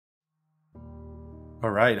All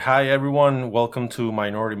right. Hi, everyone. Welcome to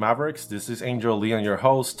Minority Mavericks. This is Angel Leon, your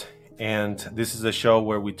host. And this is a show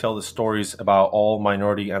where we tell the stories about all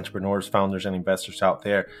minority entrepreneurs, founders, and investors out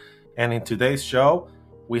there. And in today's show,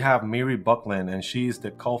 we have Miri Buckland, and she's the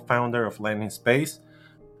co-founder of Landing Space.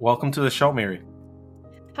 Welcome to the show, Miri.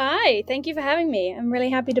 Hi. Thank you for having me. I'm really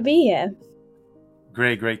happy to be here.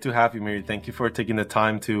 Great to have you, Miri. Thank you for taking the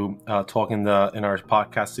time to talk in our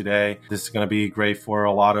podcast today. This is going to be great for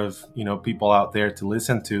a lot of people out there to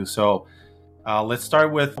listen to. So let's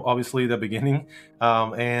start with obviously the beginning,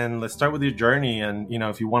 and let's start with your journey. And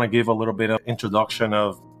if you want to give a little bit of introduction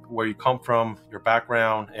of where you come from, your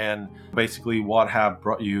background, and basically what have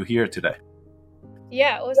brought you here today.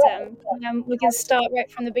 Yeah, awesome. We can start right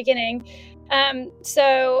from the beginning.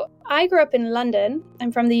 So I grew up in London.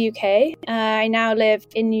 I'm from the UK. I now live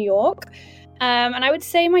in New York. And I would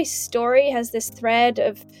say my story has this thread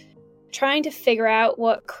of trying to figure out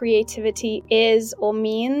what creativity is or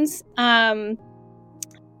means. I,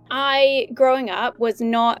 growing up, was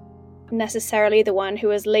not necessarily the one who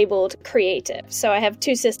was labeled creative. So I have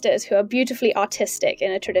two sisters who are beautifully artistic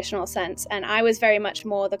in a traditional sense, and I was very much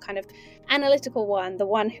more the kind of analytical one, the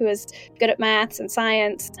one who was good at maths and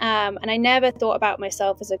science, and I never thought about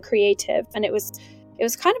myself as a creative, and it was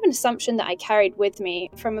kind of an assumption that I carried with me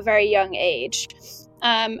from a very young age,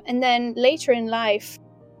 and then later in life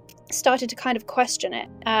started to kind of question it,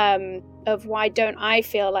 of why don't I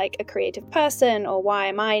feel like a creative person, or why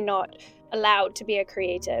am I not allowed to be a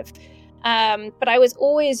creative? But I was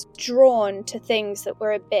always drawn to things that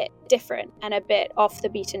were a bit different and a bit off the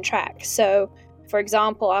beaten track. So, for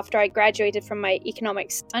example, after I graduated from my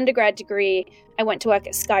economics undergrad degree, I went to work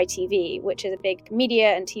at Sky TV, which is a big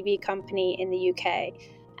media and TV company in the UK.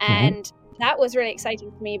 And that was really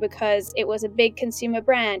exciting for me because it was a big consumer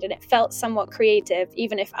brand and it felt somewhat creative,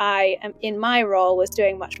 even if I, in my role, was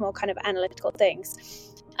doing much more kind of analytical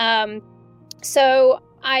things. So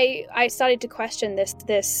I started to question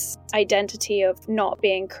this identity of not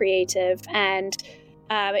being creative, and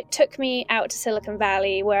it took me out to Silicon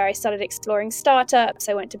Valley, where I started exploring startups.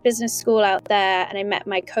 I went to business school out there, and I met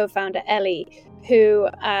my co-founder Ellie, who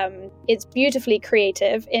is beautifully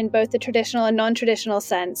creative in both the traditional and non-traditional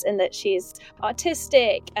sense, in that she's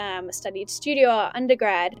artistic, studied studio art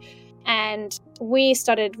undergrad, and we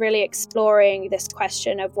started really exploring this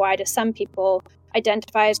question of why do some people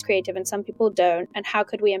identify as creative and some people don't, and how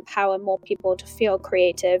could we empower more people to feel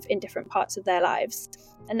creative in different parts of their lives.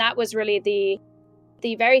 And that was really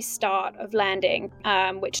the very start of Landing,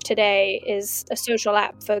 which today is a social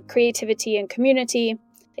app for creativity and community.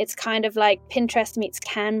 It's kind of like Pinterest meets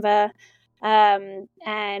Canva,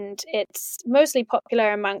 and it's mostly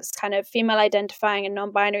popular amongst kind of female identifying and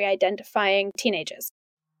non-binary identifying teenagers.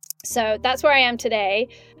 So that's where I am today,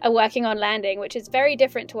 working on Landing, which is very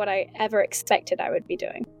different to what I ever expected I would be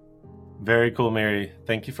doing. Very cool, Miri.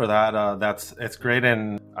 Thank you for that. It's great.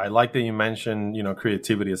 And I like that you mentioned,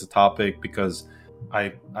 creativity as a topic, because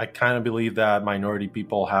I kind of believe that minority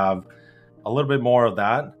people have a little bit more of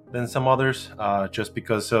that than some others, just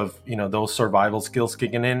because of, those survival skills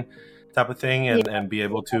kicking in type of thing, and be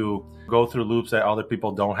able to go through loops that other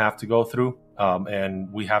people don't have to go through.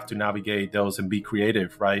 And we have to navigate those and be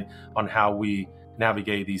creative, right, on how we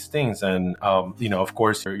navigate these things. And, of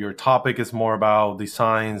course, your topic is more about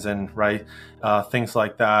designs and things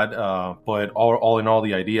like that. But all in all,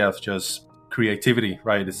 the idea of just creativity,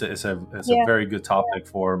 right, is a very good topic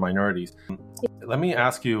for minorities. Let me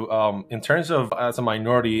ask you, in terms of as a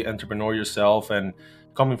minority entrepreneur yourself and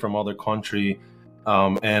coming from other country,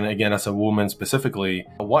 and again, as a woman specifically,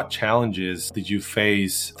 what challenges did you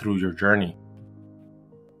face through your journey?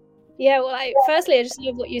 Yeah, well, I just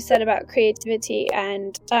love what you said about creativity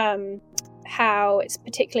and how it's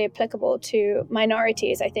particularly applicable to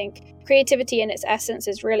minorities. I think creativity in its essence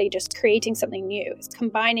is really just creating something new. It's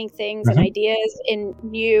combining things and ideas in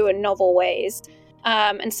new and novel ways.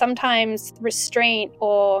 And sometimes restraint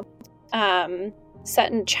or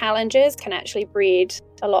certain challenges can actually breed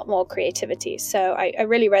a lot more creativity. So I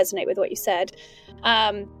really resonate with what you said.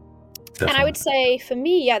 And I would say for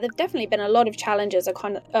me, there've definitely been a lot of challenges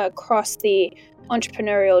across the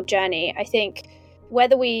entrepreneurial journey. I think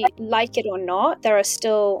whether we like it or not, there are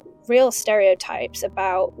still real stereotypes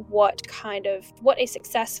about what a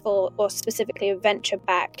successful or specifically a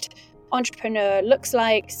venture-backed entrepreneur looks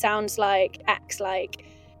like, sounds like, acts like.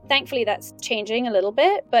 Thankfully, that's changing a little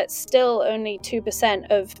bit, but still only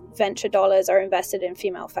 2% of venture dollars are invested in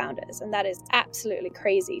female founders. And that is absolutely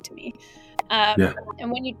crazy to me.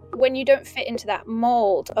 And when you don't fit into that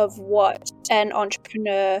mold of what an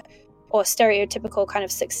entrepreneur or stereotypical kind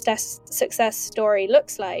of success story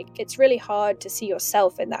looks like, it's really hard to see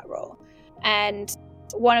yourself in that role. And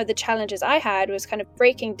one of the challenges I had was kind of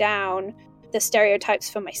breaking down the stereotypes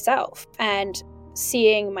for myself and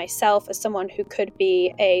seeing myself as someone who could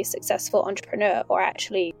be a successful entrepreneur or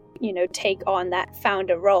actually, take on that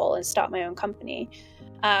founder role and start my own company.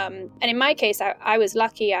 And in my case, I was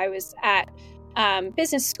lucky. I was at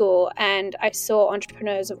business school and I saw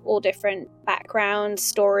entrepreneurs of all different backgrounds,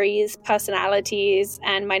 stories, personalities,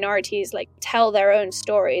 and minorities tell their own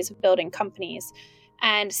stories of building companies.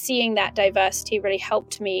 And seeing that diversity really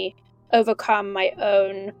helped me overcome my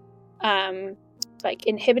own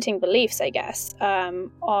inhibiting beliefs, I guess,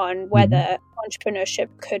 on whether entrepreneurship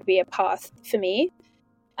could be a path for me.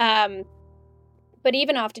 But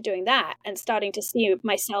even after doing that and starting to see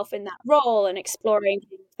myself in that role and exploring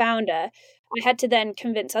being a founder, I had to then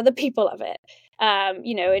convince other people of it,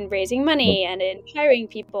 in raising money and in hiring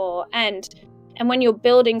people. And when you're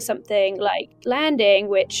building something like Landing,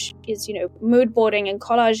 which is, mood boarding and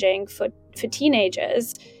collaging for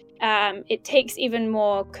teenagers, it takes even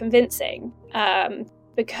more convincing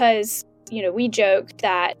because, we joked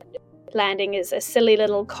that Landing is a silly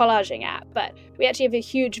little collaging app, but we actually have a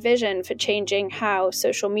huge vision for changing how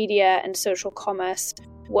social media and social commerce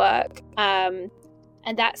work.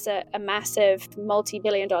 And that's a massive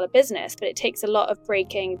multi-billion-dollar business, but it takes a lot of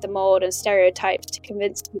breaking the mold and stereotypes to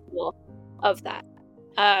convince people of that.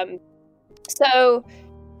 So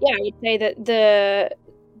yeah, I would say that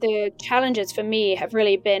the challenges for me have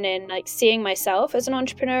really been in seeing myself as an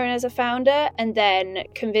entrepreneur and as a founder, and then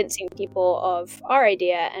convincing people of our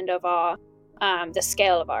idea and of our the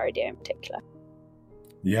scale of our idea in particular.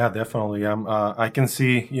 Yeah, definitely. I can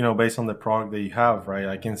see, based on the product that you have, right?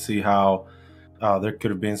 I can see how there could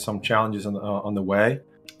have been some challenges on the way,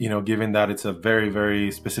 given that it's a very, very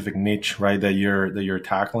specific niche, right? That you're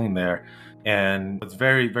tackling there. And it's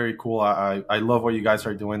very, very cool. I love what you guys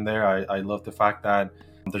are doing there. I love the fact that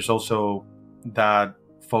there's also that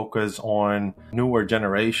focus on newer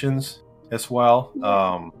generations as well.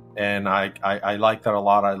 And I like that a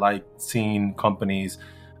lot. I like seeing companies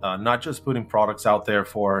not just putting products out there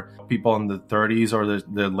for people in the 30s or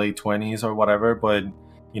the late 20s or whatever, but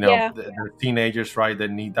the teenagers, right, that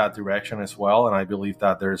need that direction as well. And I believe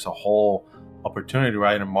that there's a whole opportunity,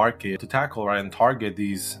 right, in a market to tackle, right, and target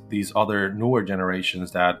these other newer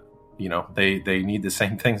generations that they need the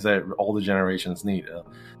same things that all the generations need.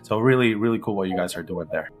 So really, really cool what you guys are doing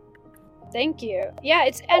there. Thank you. Yeah,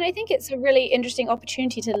 and I think it's a really interesting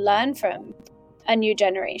opportunity to learn from a new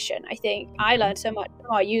generation. I think I learn so much from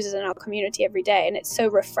our users and our community every day, and it's so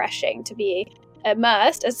refreshing to be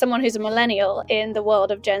immersed as someone who's a millennial in the world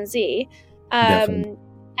of Gen Z.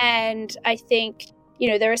 And I think,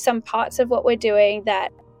 there are some parts of what we're doing that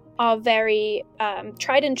are very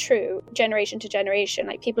tried and true generation to generation.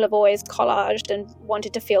 People have always collaged and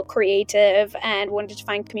wanted to feel creative and wanted to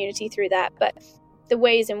find community through that. But the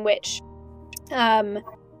ways in which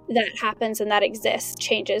that happens and that exists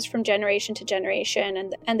changes from generation to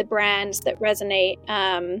generation, and the brands that resonate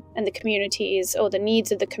and the communities or the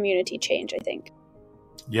needs of the community change, I think.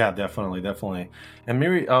 Yeah, definitely. And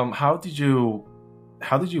Miri, how did you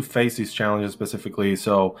face these challenges specifically?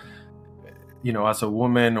 So, as a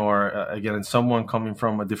woman or again, someone coming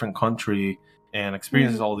from a different country and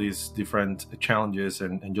experiences all these different challenges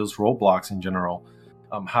and just roadblocks in general,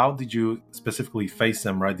 how did you specifically face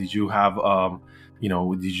them, right? Did you have,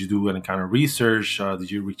 did you do any kind of research?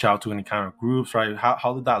 Did you reach out to any kind of groups, right?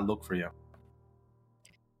 How did that look for you?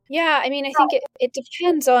 Yeah, I mean, I think it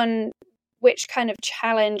depends on which kind of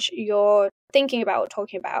challenge you're thinking about or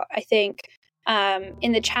talking about. I think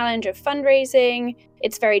in the challenge of fundraising,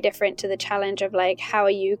 it's very different to the challenge of how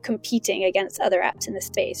are you competing against other apps in the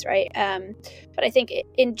space, right? But I think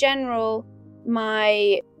in general,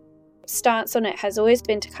 my stance on it has always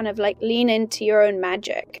been to kind of lean into your own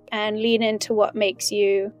magic and lean into what makes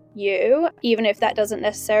you, even if that doesn't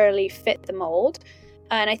necessarily fit the mold.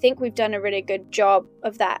 And I think we've done a really good job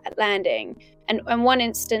of that at Landing. And one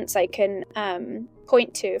instance I can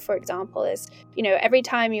point to, for example, is, every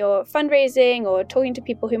time you're fundraising or talking to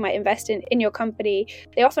people who might invest in your company,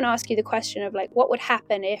 they often ask you the question of what would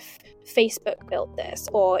happen if Facebook built this,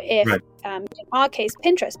 or if, in our case,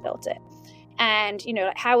 Pinterest built it. And,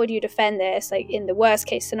 how would you defend this? In the worst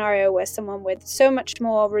case scenario where someone with so many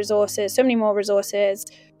more resources,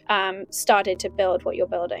 started to build what you're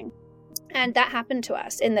building. And that happened to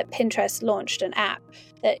us in that Pinterest launched an app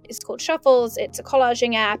that is called Shuffles. It's a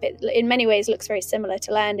collaging app. It, in many ways, looks very similar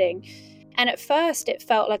to Landing. And at first, it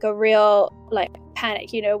felt like a real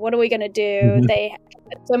panic. What are we going to do? They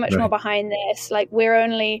had so much more behind this. We're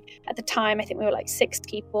only, at the time, I think we were 6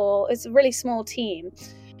 people. It's a really small team.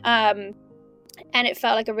 And it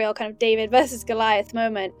felt like a real kind of David versus Goliath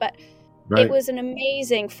moment. But Right. it was an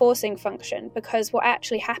amazing forcing function, because what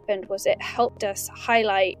actually happened was it helped us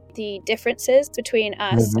highlight the differences between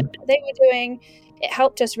us and what they were doing. It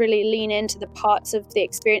helped us really lean into the parts of the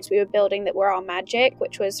experience we were building that were our magic,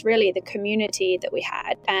 which was really the community that we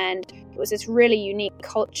had. And it was this really unique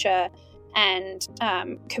culture and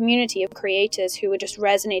community of creators who were just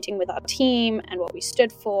resonating with our team and what we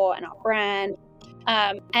stood for and our brand.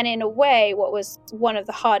 And in a way, what was one of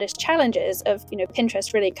the hardest challenges of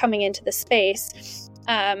Pinterest really coming into the space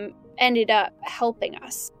ended up helping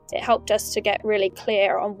us. It helped us to get really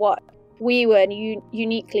clear on what we were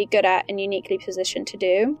uniquely good at and uniquely positioned to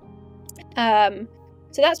do.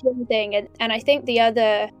 So that's one thing. And I think the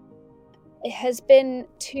other has been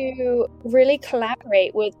to really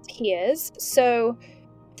collaborate with peers. So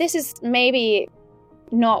this is maybe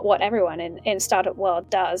not what everyone in startup world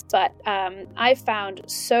does, but I've found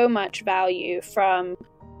so much value from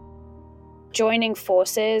joining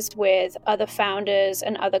forces with other founders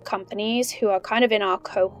and other companies who are kind of in our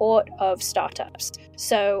cohort of startups.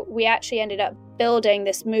 So we actually ended up building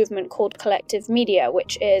this movement called Collective Media,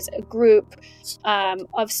 which is a group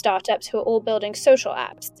of startups who are all building social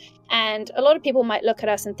apps. And a lot of people might look at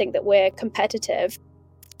us and think that we're competitive.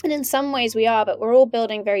 And in some ways we are, but we're all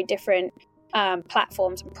building very different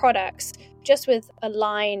platforms and products, just with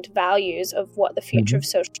aligned values of what the future of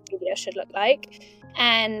social media should look like.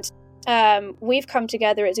 And we've come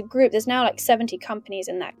together as a group. There's now like 70 companies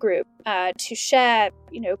in that group to share,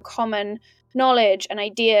 common knowledge and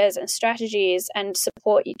ideas and strategies and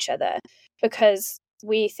support each other, because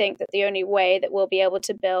we think that the only way that we'll be able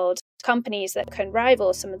to build companies that can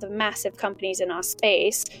rival some of the massive companies in our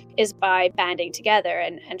space is by banding together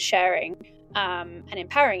and sharing and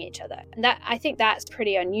empowering each other. And that, I think that's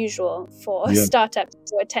pretty unusual for startups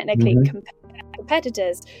who are technically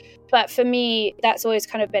competitors. But for me, that's always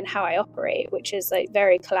kind of been how I operate, which is like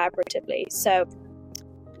very collaboratively. So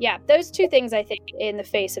yeah, those two things, I think, in the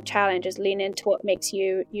face of challenges, lean into what makes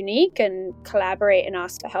you unique and collaborate and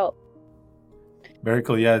ask for help. Very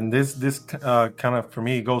cool. Yeah. And this kind of, for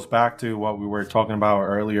me, goes back to what we were talking about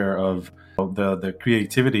earlier of the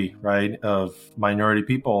creativity, right, of minority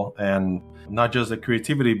people, and not just the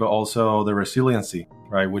creativity, but also the resiliency,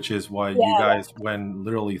 right, which is what you guys went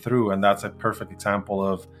literally through. And that's a perfect example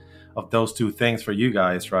of those two things for you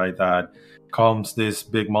guys, right? That comes this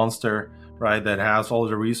big monster, right, that has all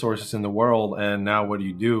the resources in the world. And now what do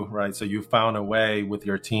you do, right? So you found a way with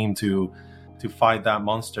your team to fight that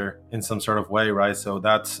monster in some sort of way, right? So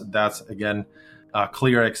that's again a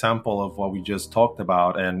clear example of what we just talked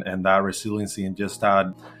about, and that resiliency and just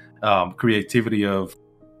that creativity of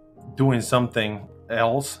doing something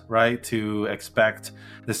else, right, to expect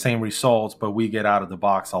the same results, but we get out of the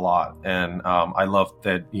box a lot. And I love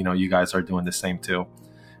that you guys are doing the same too.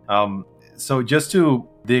 So just to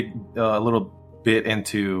dig a little bit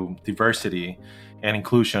into diversity and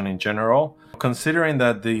inclusion in general, considering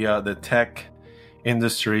that the tech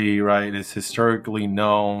industry, right, is historically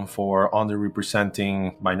known for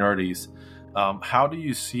underrepresenting minorities, how do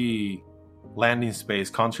you see Landing Space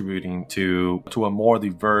contributing to a more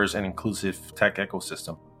diverse and inclusive tech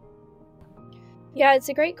ecosystem? Yeah, it's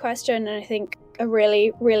a great question, and I think a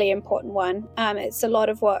really, really important one. It's a lot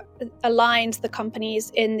of what aligns the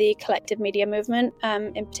companies in the collective media movement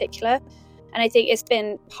in particular. And I think it's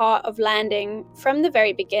been part of Landing from the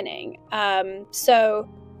very beginning. So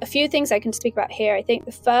a few things I can speak about here. I think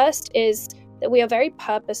the first is that we are very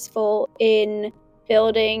purposeful in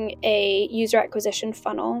building a user acquisition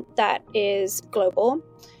funnel that is global.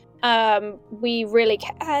 We really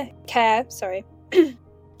care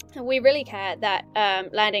we really care that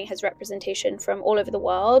Landing has representation from all over the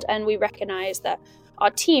world, and we recognize that our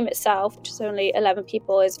team itself, which is only 11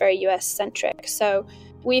 people, is very US centric. So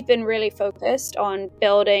we've been really focused on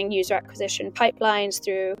building user acquisition pipelines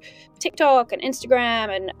through TikTok and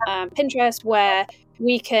Instagram and Pinterest, where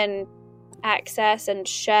we can access and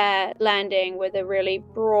share Landing with a really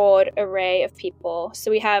broad array of people. So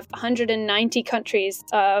we have 190 countries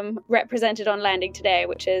represented on Landing today,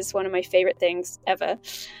 which is one of my favorite things ever.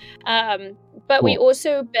 But we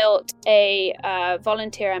also built a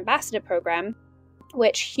volunteer ambassador program,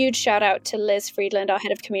 which huge shout out to Liz Friedland, our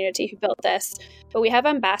head of community, who built this. But we have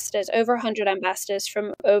ambassadors, over 100 ambassadors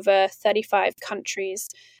from over 35 countries.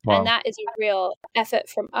 Wow. And that is a real effort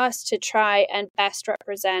from us to try and best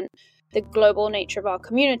represent the global nature of our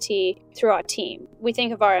community through our team. We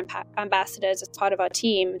think of our ambassadors as part of our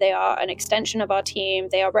team. They are an extension of our team.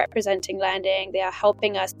 They are representing Landing. They are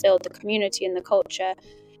helping us build the community and the culture.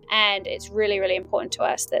 And it's really, really important to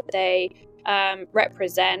us that they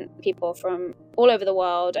represent people from all over the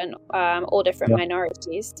world and all different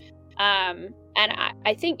minorities. And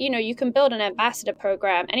I think, you can build an ambassador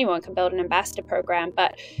program. Anyone can build an ambassador program,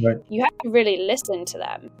 but Right. you have to really listen to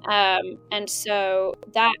them. And so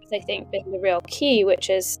that's, I think, been the real key, which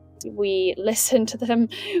is we listen to them.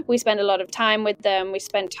 We spend a lot of time with them. We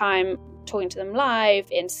spend time talking to them live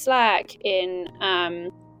in Slack, in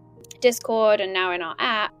Discord, and now in our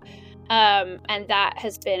app. And that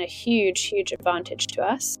has been a huge, huge advantage to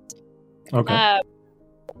us. Okay.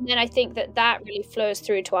 And I think that really flows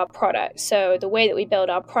through to our product. So the way that we build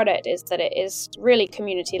our product is that it is really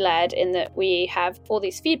community-led, in that we have all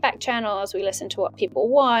these feedback channels, we listen to what people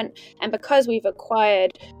want, and because we've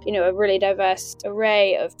acquired, a really diverse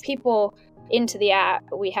array of people into the app,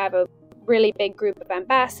 we have a really big group of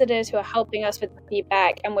ambassadors who are helping us with the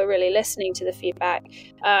feedback, and we're really listening to the feedback.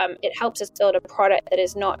 It helps us build a product that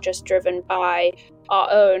is not just driven by our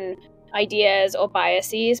own ideas or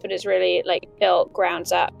biases, but is really built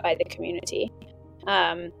grounds up by the community.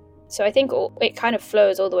 So I think it kind of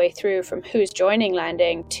flows all the way through from who's joining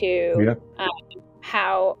Landing to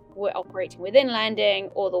how we're operating within Landing,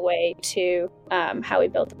 all the way to how we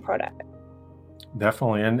build the product.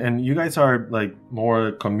 Definitely. And you guys are more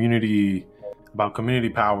about community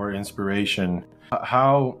power, inspiration.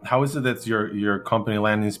 How is it that your company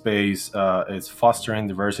Landing Space is fostering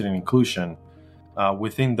diversity and inclusion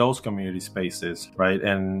within those community spaces, right?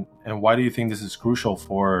 And why do you think this is crucial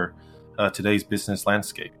for today's business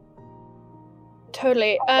landscape?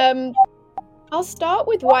 Totally. I'll start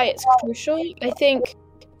with why it's crucial. I think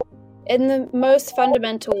in the most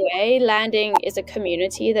fundamental way, Landing is a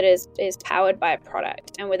community that is powered by a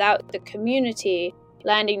product. And without the community,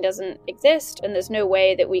 Landing doesn't exist, and there's no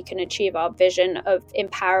way that we can achieve our vision of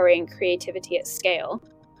empowering creativity at scale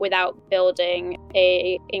without building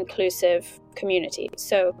a inclusive community.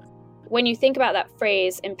 So when you think about that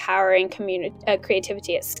phrase, empowering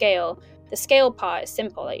creativity at scale, the scale part is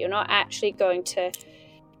simple. You're not actually going to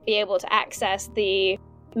be able to access the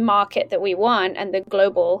market that we want and the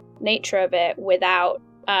global nature of it without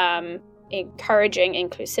encouraging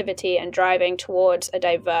inclusivity and driving towards a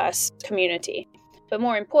diverse community. But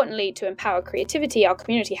more importantly, to empower creativity, our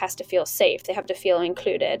community has to feel safe. They have to feel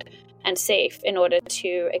included and safe in order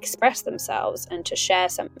to express themselves and to share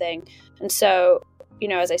something. And so,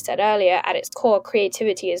 as I said earlier, at its core,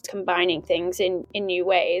 creativity is combining things in new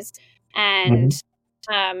ways. And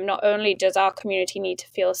not only does our community need to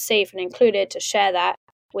feel safe and included to share that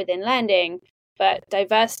within Landing, but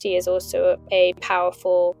diversity is also a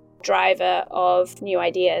powerful driver of new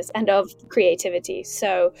ideas and of creativity.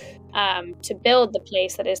 So to build the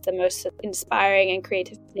place that is the most inspiring and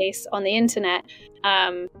creative place on the internet,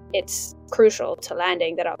 it's crucial to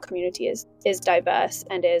Landing that our community is diverse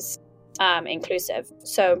and is inclusive.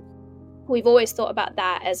 So we've always thought about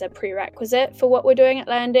that as a prerequisite for what we're doing at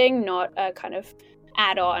Landing, not a kind of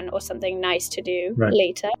add-on or something nice to do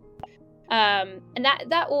later. And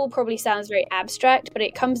that all probably sounds very abstract, but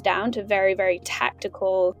it comes down to very, very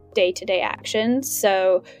tactical day-to-day actions.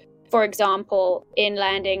 So, for example, in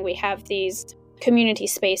Landing, we have these community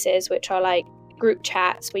spaces, which are like group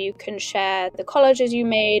chats where you can share the collages you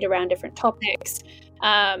made around different topics,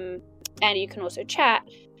 and you can also chat.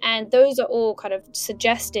 And those are all kind of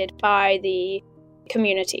suggested by the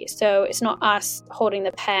community. So it's not us holding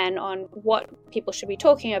the pen on what people should be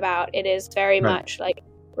talking about. It is very much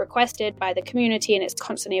requested by the community, and it's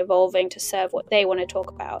constantly evolving to serve what they want to talk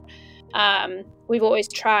about. We've always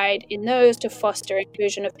tried in those to foster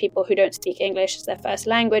inclusion of people who don't speak English as their first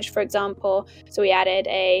language, for example. So we added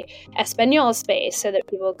a Espanol space so that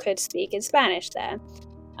people could speak in Spanish there.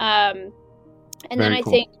 And then I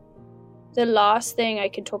think the last thing I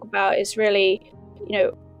can talk about is really,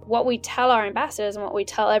 what we tell our ambassadors and what we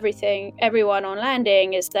tell everyone on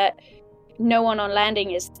Landing is that no one on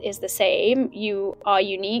Landing is the same. You are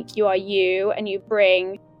unique, you are you, and you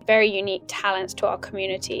bring very unique talents to our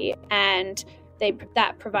community, and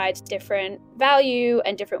that provides different value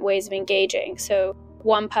and different ways of engaging. So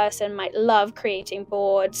one person might love creating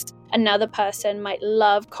boards, another person might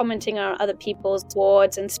love commenting on other people's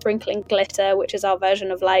boards and sprinkling glitter, which is our version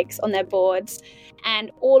of likes, on their boards. And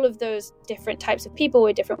all of those different types of people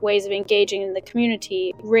with different ways of engaging in the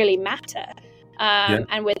community really matter.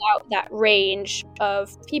 And without that range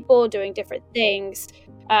of people doing different things,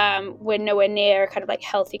 we're nowhere near kind of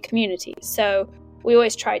healthy communities. So we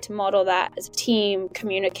always try to model that as a team,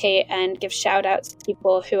 communicate and give shout outs to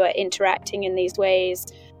people who are interacting in these ways,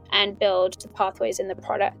 and build the pathways in the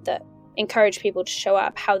product that encourage people to show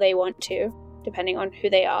up how they want to, depending on who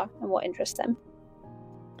they are and what interests them.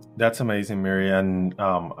 That's amazing, Miri. And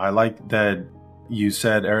I like that you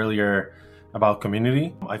said earlier about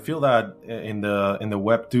community. I feel that in the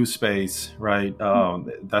Web2 space, right?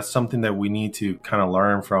 That's something that we need to kind of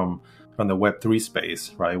learn from the Web3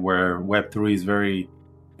 space, right? Where Web3 is very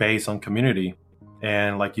based on community,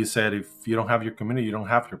 and like you said, if you don't have your community, you don't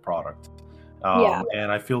have your product. Yeah.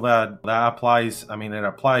 And I feel that applies. I mean, it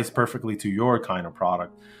applies perfectly to your kind of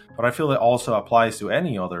product, but I feel it also applies to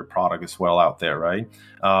any other product as well out there, right?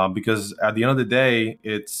 Because at the end of the day,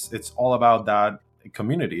 it's all about that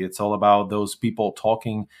community. It's all about those people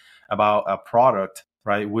talking about a product,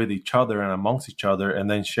 right, with each other and amongst each other, and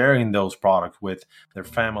then sharing those products with their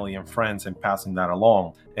family and friends and passing that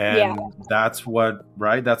along. Yeah. And that's what,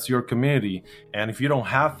 right? That's your community. And if you don't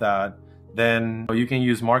have that, then you can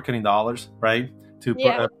use marketing dollars, right, to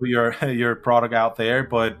put your product out there.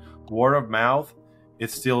 But word of mouth,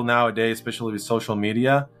 it's still nowadays, especially with social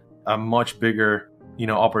media, a much bigger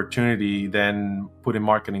opportunity than putting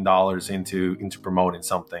marketing dollars into promoting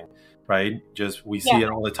something, right? Just we see it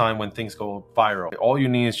all the time when things go viral. All you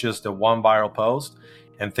need is just a one viral post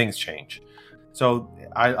and things change. So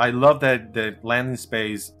I love that the landing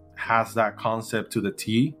space has that concept to the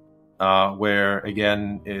T, where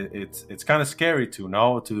again it's kind of scary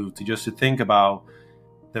to just to think about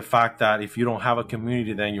the fact that if you don't have a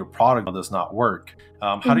community, then your product does not work.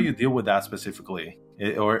 How do you deal with that specifically,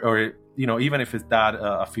 or even if it's that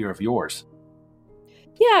a fear of yours?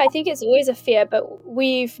 Yeah, I think it's always a fear, but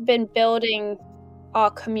we've been building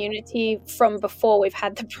our community from before we've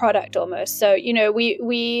had the product almost. So,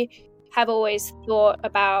 we have always thought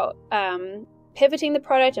about pivoting the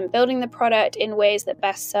product and building the product in ways that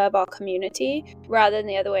best serve our community rather than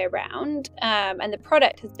the other way around. And the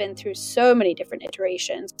product has been through so many different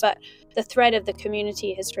iterations, but the thread of the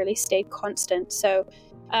community has really stayed constant. So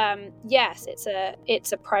yes,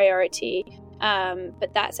 it's a priority.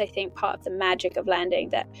 But that's, I think, part of the magic of landing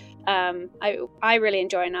that I really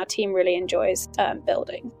enjoy and our team really enjoys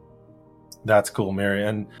building. That's cool, Miri.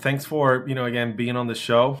 And thanks for, again, being on the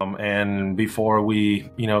show. And before we,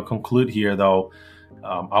 conclude here, though,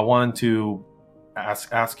 I wanted to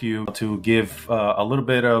ask you to give a little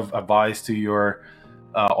bit of advice to your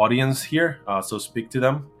audience here. So speak to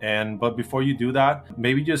them. But before you do that,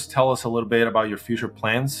 maybe just tell us a little bit about your future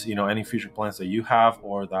plans, any future plans that you have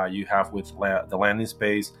or that you have with the landing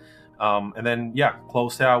space. And then,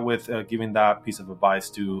 close out with giving that piece of advice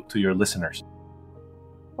to your listeners.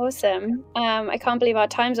 Awesome. I can't believe our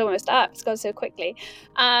time's almost up. It's gone so quickly.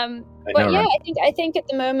 I think at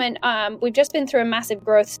the moment we've just been through a massive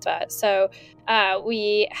growth spurt. So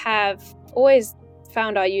we have always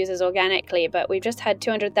found our users organically, but we've just had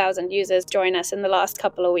 200,000 users join us in the last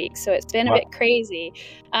couple of weeks. So it's been a bit crazy.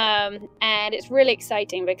 And it's really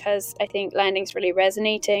exciting because I think landing's really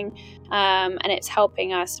resonating and it's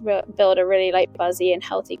helping us build a really buzzy and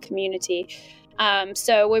healthy community.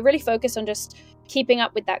 So we're really focused on just keeping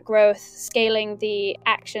up with that growth, scaling the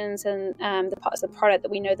actions and the parts of the product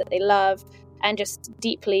that we know that they love, and just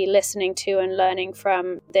deeply listening to and learning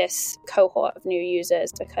from this cohort of new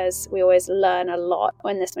users, because we always learn a lot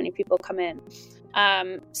when this many people come in.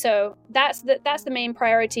 So that's the main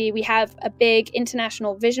priority. We have a big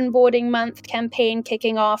International Vision Boarding Month campaign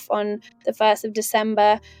kicking off on the 1st of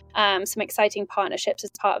December. Some exciting partnerships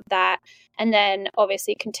as part of that. And then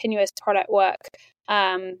obviously continuous product work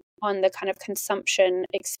on the kind of consumption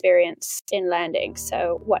experience in landing.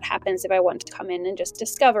 So what happens if I want to come in and just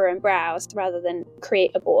discover and browse rather than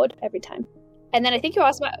create a board every time? And then I think you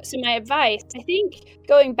asked about my advice. I think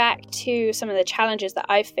going back to some of the challenges that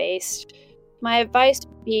I've faced, my advice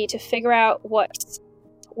would be to figure out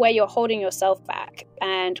where you're holding yourself back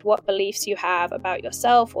and what beliefs you have about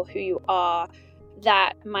yourself or who you are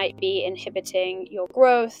that might be inhibiting your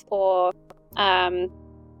growth or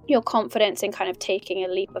your confidence in kind of taking a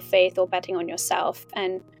leap of faith or betting on yourself,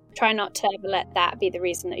 and try not to ever let that be the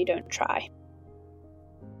reason that you don't try.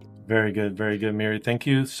 Very good, Miri. Thank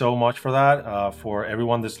you so much for that. For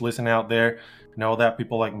everyone that's listening out there, know that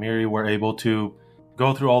people like Miri were able to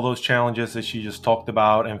go through all those challenges that she just talked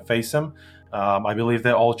about and face them. I believe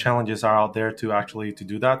that all challenges are out there to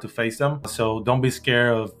do that, to face them. So don't be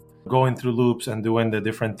scared of going through loops and doing the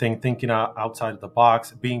different thing, thinking outside of the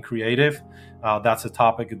box, being creative. That's a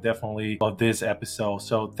topic definitely of this episode.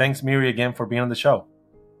 So thanks, Miri, again for being on the show.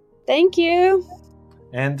 Thank you.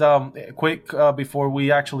 And quick, before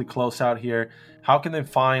we actually close out here, how can they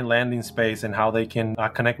find Landing Space and how they can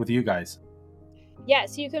connect with you guys?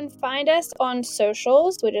 Yes, you can find us on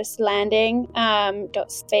socials. We're just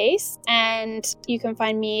landing.space. And you can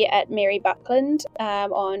find me at Miri Buckland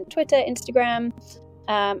on Twitter, Instagram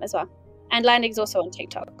as well. And Landing's also on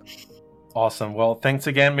TikTok. Awesome. Well, thanks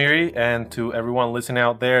again, Miri. And to everyone listening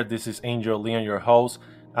out there, this is Angel Leon, your host.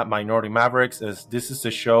 at Minority Mavericks, is this is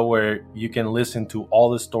the show where you can listen to all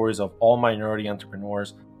the stories of all minority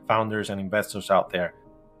entrepreneurs, founders, and investors out there.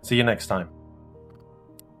 See you next time.